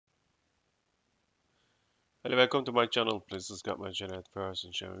Hello, welcome to my channel. Please subscribe my channel at first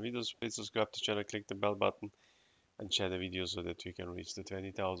and share my videos. Please subscribe to the channel, click the bell button and share the video so that we can reach the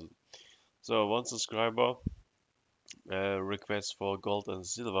 20,000. So one subscriber requests for gold and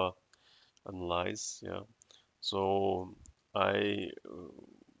silver analyze. Yeah. So I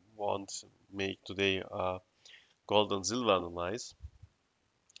want make today a gold and silver analyze,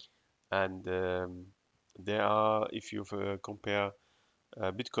 and there are, if you compare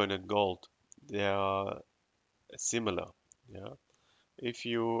Bitcoin and gold, they are similar. Yeah. If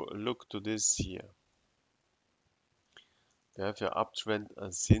you look to this here, we have an uptrend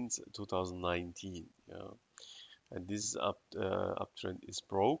since 2019. Yeah, and this uptrend is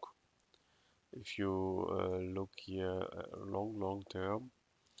broke. If you look here long term,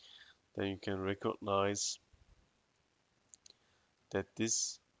 then you can recognize that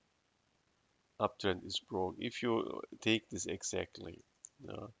this uptrend is broke. If you take this exactly,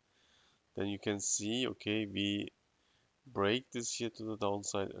 yeah, then you can see, okay, we break this here to the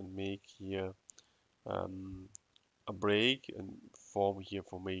downside and make here um, a break and form here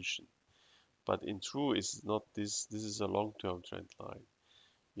formation. But in true, it's not this. This is a long-term trend line.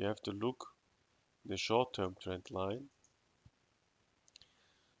 You have to look the short-term trend line,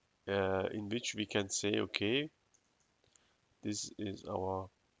 in which we can say, okay, this is our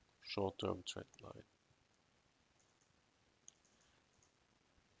short-term trend line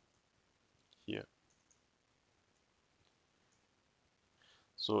here.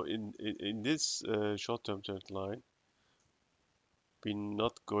 So in this short-term trend line, we're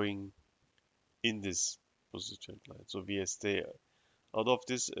not going in this positive trend line. So we stay out of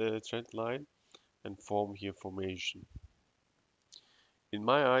this trend line and form here formation. In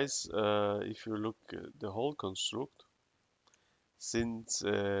my eyes, if you look at the whole construct since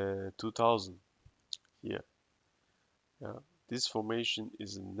 2000 here, yeah, this formation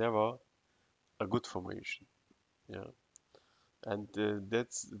is never a good formation. Yeah, and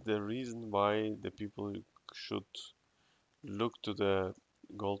that's the reason why the people should look to the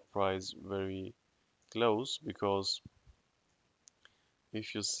gold price very close, because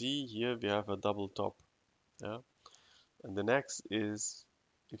if you see here we have a double top. Yeah, and the next is,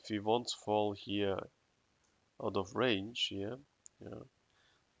 if we want to fall here out of range here, yeah,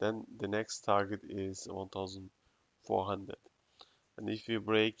 then the next target is 1400. And if you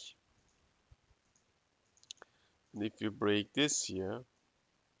break this here,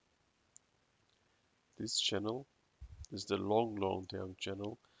 this channel, this is the long term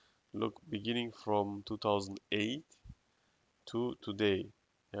channel. Look, beginning from 2008 to today.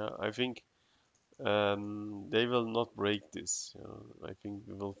 Yeah, I think they will not break this. I think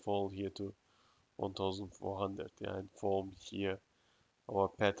we will fall here to 1400, yeah, and form here our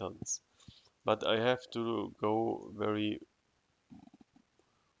patterns. But I have to go very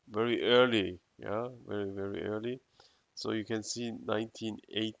early, yeah, very early. So you can see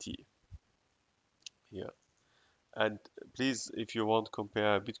 1980 here. And please, if you want to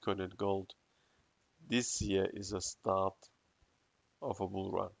compare Bitcoin and gold, this year is a start of a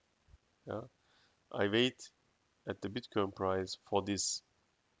bull run. Yeah, I wait at the Bitcoin price for this.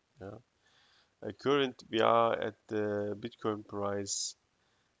 Yeah, current we are at the Bitcoin price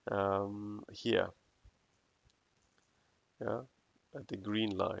here. Yeah, at the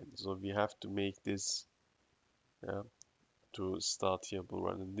green line. So we have to make this, yeah, to start here bull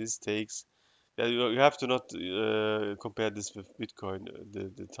run, and this takes. Yeah, you have to not compare this with Bitcoin,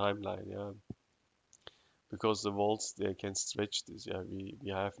 the timeline. Yeah, because the volts they can stretch this. Yeah, we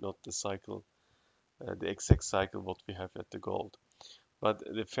have not the cycle, the exact cycle what we have at the gold. But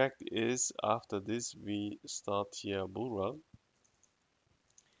the fact is, after this we start here bull run,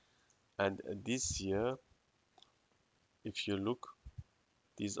 and this year, if you look,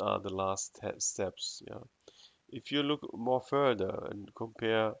 these are the last steps. Yeah, if you look more further and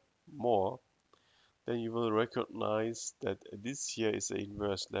compare more, then you will recognize that this here is an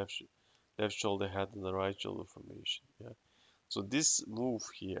inverse left shoulder head and the right shoulder formation. Yeah, so this move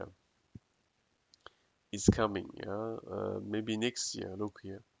here is coming. Yeah, maybe next year. Look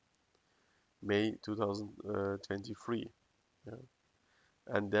here, May 2023. Yeah,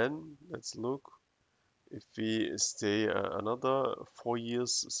 and then let's look if we stay another 4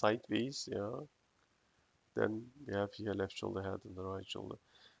 years sideways. Yeah, then we have here left shoulder head and the right shoulder.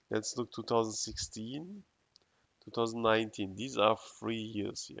 Let's look 2016, 2019. These are 3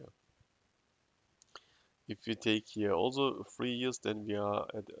 years here. If we take here also 3 years, then we are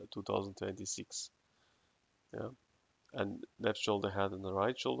at 2026. Yeah, and left shoulder head and the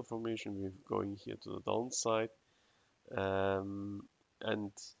right shoulder formation. We're going here to the downside,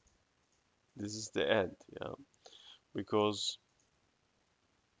 and this is the end. Yeah, because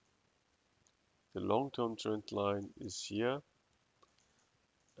the long-term trend line is here,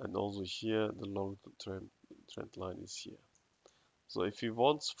 and also here the long-term trend line is here. So if we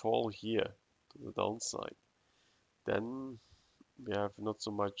once fall here to the downside, then we have not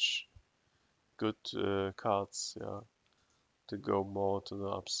so much good cards, yeah, to go more to the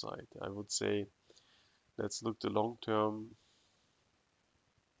upside. I would say let's look the long-term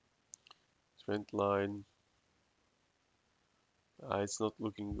trend line. It's not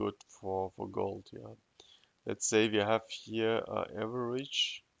looking good for gold, yeah. Let's say we have here an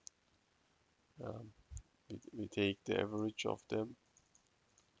average. Um, we take the average of them.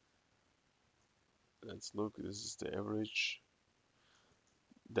 Let's look, this is the average.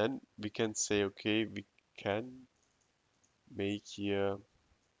 Then we can say, okay, we can make here,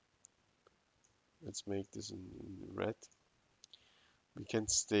 let's make this in red. We can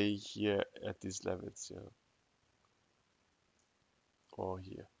stay here at these levels, yeah, or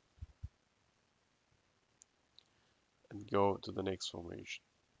here, and go to the next formation.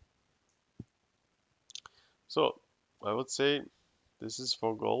 So I would say this is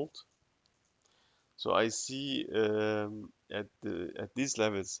for gold. So I see at these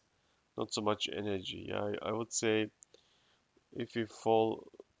levels not so much energy. I would say if we fall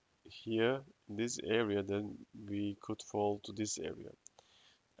here in this area, then we could fall to this area.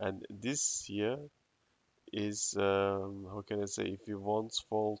 And this here is, how can I say, if we once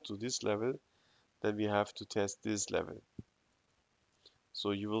fall to this level, then we have to test this level.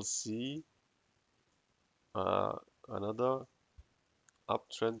 So you will see another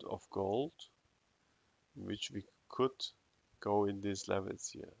uptrend of gold, which we could go in these levels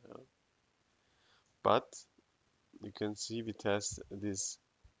here. Yeah. But you can see we test this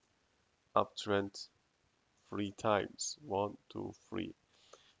uptrend 3 times, 1, 2, 3.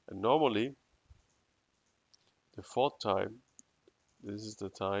 And normally the fourth time, this is the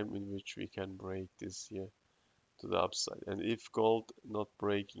time in which we can break this here to the upside. And if gold not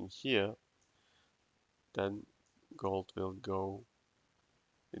breaking here, then gold will go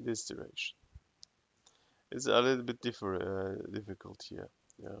in this direction. It's a little bit difficult here.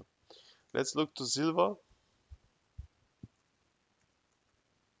 Yeah. Let's look to silver.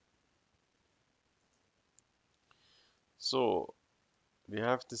 So we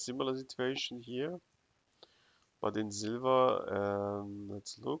have the similar situation here, but in silver,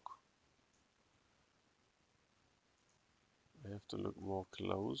 let's look. I have to look more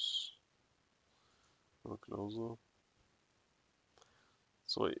closer.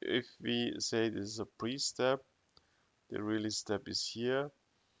 So if we say this is a pre-step, the really step is here.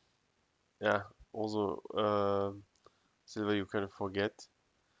 Yeah, also silver you can forget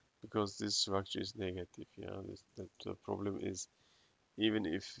because this structure is negative. Yeah, the problem is even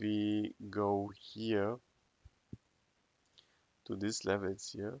if we go here to these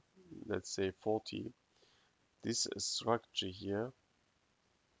levels here, let's say 40, this structure here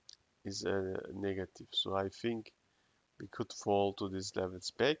is a negative. So I think we could fall to these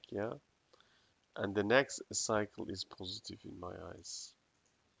levels back, yeah, and the next cycle is positive in my eyes.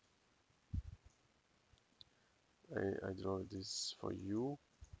 I draw this for you.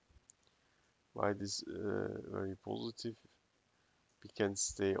 Why this very positive? We can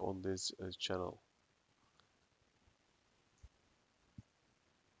stay on this channel.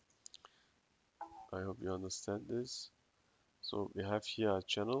 I hope you understand this. So we have here a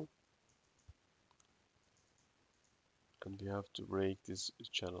channel, and we have to break this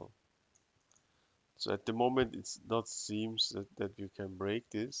channel. So at the moment it not seems that you can break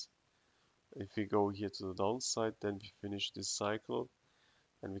this. If we go here to the downside, then we finish this cycle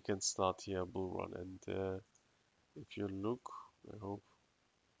and we can start here a bull run. And if you look, I hope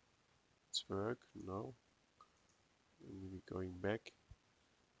it's work. No, maybe going back.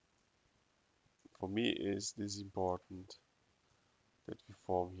 For me, is this important that we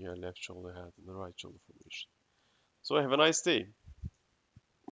form here a left shoulder head and a right shoulder formation. So have a nice day.